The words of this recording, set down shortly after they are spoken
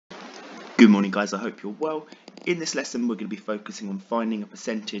Good morning guys, I hope you're well. In this lesson we're going to be focusing on finding a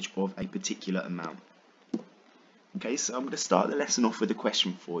percentage of a particular amount. Okay, so I'm going to start the lesson off with a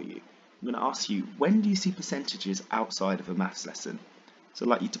question for you. I'm going to ask you, when do you see percentages outside of a maths lesson? So I'd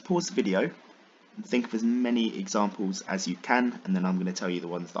like you to pause the video and think of as many examples as you can, and then I'm going to tell you the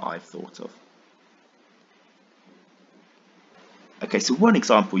ones that I've thought of. Okay, so one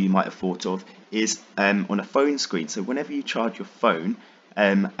example you might have thought of is on a phone screen. So whenever you charge your phone,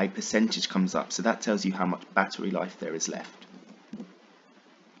 a percentage comes up, so that tells you how much battery life there is left.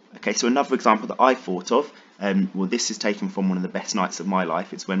 Okay, so another example that I thought of, well, this is taken from one of the best nights of my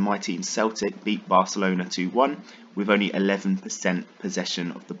life. It's when my team Celtic beat Barcelona 2-1 with only 11%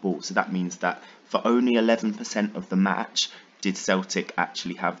 possession of the ball. So that means that for only 11% of the match did Celtic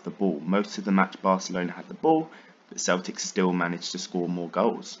actually have the ball. Most of the match Barcelona had the ball, but Celtic still managed to score more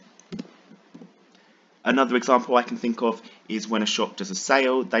goals. Another example I can think of is when a shop does a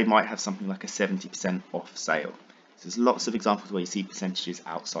sale, they might have something like a 70% off sale. So there's lots of examples where you see percentages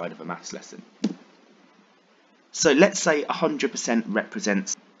outside of a maths lesson. So let's say 100%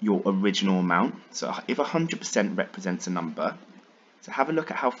 represents your original amount. So if 100% represents a number, so have a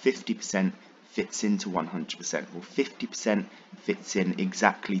look at how 50% fits into 100%. Well, 50% fits in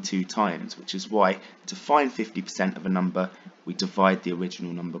exactly 2 times, which is why to find 50% of a number, we divide the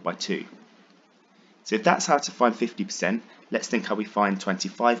original number by 2. So if that's how to find 50%, let's think how we find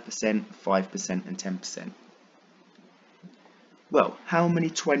 25%, 5% and 10%. Well, how many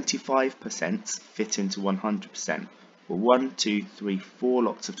 25% fit into 100%? Well, 1, 2, 3, 4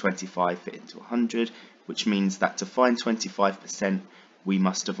 lots of 25 fit into 100, which means that to find 25%, we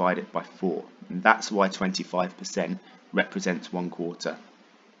must divide it by 4. And that's why 25% represents 1 quarter.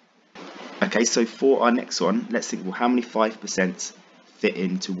 Okay, so for our next one, let's think, well, how many 5% fit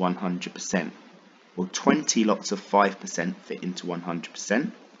into 100%? Well, 20 lots of 5% fit into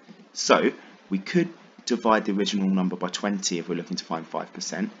 100%. So we could divide the original number by 20 if we're looking to find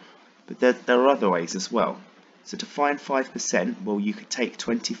 5%. But there are other ways as well. So to find 5%, well, you could take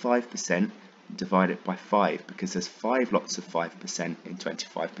 25% and divide it by 5, because there's 5 lots of 5% in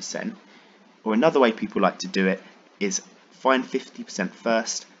 25%. Or another way people like to do it is find 50%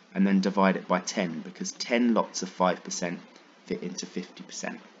 first and then divide it by 10, because 10 lots of 5% fit into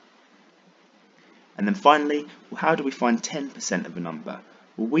 50%. And then finally, well, how do we find 10% of a number?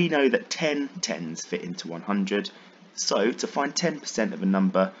 Well, we know that 10 tens fit into 100, so to find 10% of a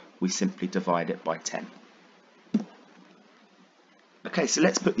number, we simply divide it by 10. Okay, so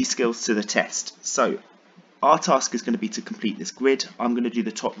let's put these skills to the test. So our task is going to be to complete this grid. I'm going to do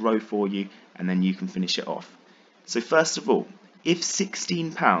the top row for you, and then you can finish it off. So first of all, if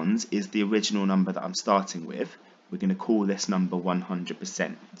 £16 is the original number that I'm starting with, we're going to call this number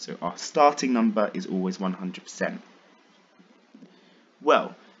 100%. So our starting number is always 100%.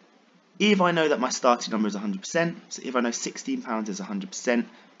 Well, if I know that my starting number is 100%, so if I know £16 is 100%,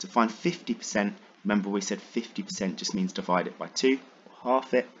 to find 50%, remember we said 50% just means divide it by 2, or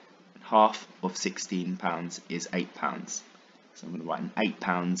half it, and half of £16 is £8. So I'm going to write an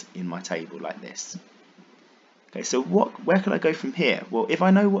 £8 in my table like this. Okay, so where can I go from here? Well, if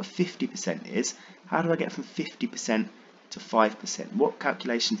I know what 50% is, how do I get from 50% to 5%? What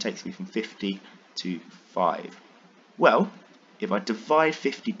calculation takes me from 50 to 5? Well, if I divide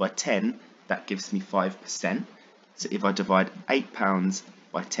 50 by 10, that gives me 5%. So if I divide £8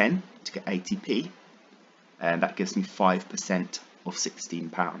 by 10 to get 80p, that gives me 5% of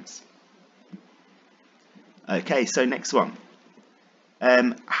 £16. Okay, so next one.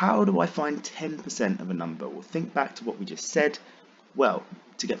 How do I find 10% of a number? Well, think back to what we just said. Well,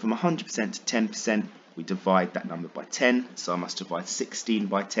 to get from 100% to 10%, we divide that number by 10. So I must divide 16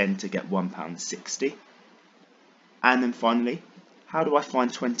 by 10 to get £1.60. And then finally, how do I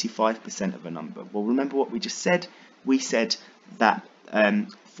find 25% of a number? Well, remember what we just said. We said that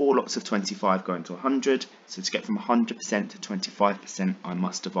 4 lots of 25 go into 100. So to get from 100% to 25%, I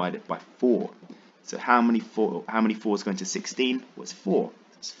must divide it by 4. So how many 4s go into 16? Well, it's 4.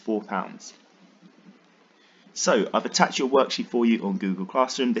 It's £4. So I've attached your worksheet for you on Google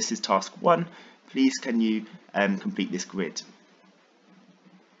Classroom. This is task 1. Please can you complete this grid?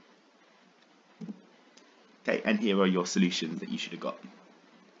 Okay, and here are your solutions that you should have got.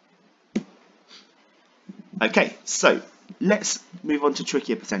 Okay, so let's move on to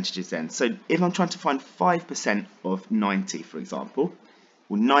trickier percentages then. So if I'm trying to find 5% of 90, for example,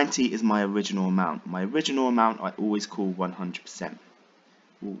 well, 90 is my original amount. My original amount I always call 100%.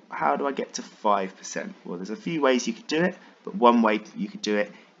 Well, how do I get to 5%? Well, there's a few ways you could do it, but one way you could do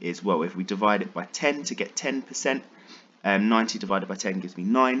it is, well, if we divide it by 10 to get 10%, 90 divided by 10 gives me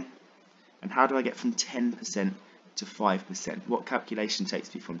 9. And how do I get from 10% to 5%. What calculation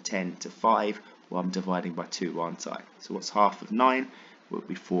takes me from 10 to 5? Well, I'm dividing by 2, aren't I? So what's half of 9? Well, it would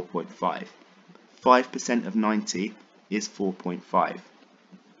be 4.5. 5% of 90 is 4.5.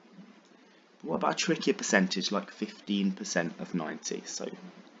 What about a trickier percentage like 15% of 90? So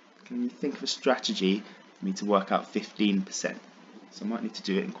can you think of a strategy for me to work out 15%? So I might need to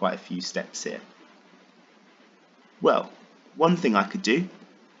do it in quite a few steps here. Well, one thing I could do,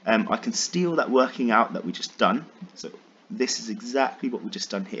 I can steal that working out that we just done. So this is exactly what we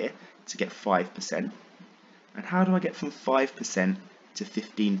just done here to get 5%. And how do I get from 5% to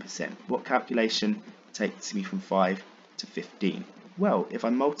 15%? What calculation takes me from 5 to 15? Well, if I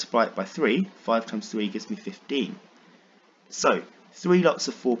multiply it by 3, 5 times 3 gives me 15. So 3 lots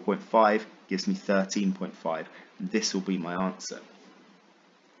of 4.5 gives me 13.5, and this will be my answer.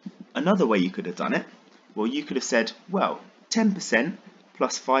 Another way you could have done it, well, you could have said, well, 10%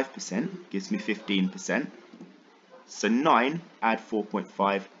 plus 5% gives me 15%. So 9 add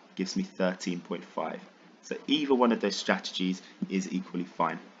 4.5 gives me 13.5. So either one of those strategies is equally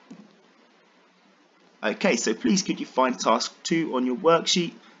fine. Okay, so please could you find task 2 on your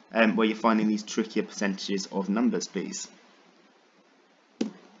worksheet where you're finding these trickier percentages of numbers, please.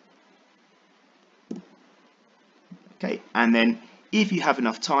 Okay, and then if you have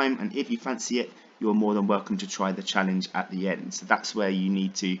enough time and if you fancy it, you're more than welcome to try the challenge at the end. So that's where you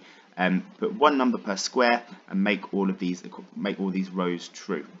need to put one number per square and make all these rows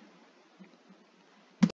true.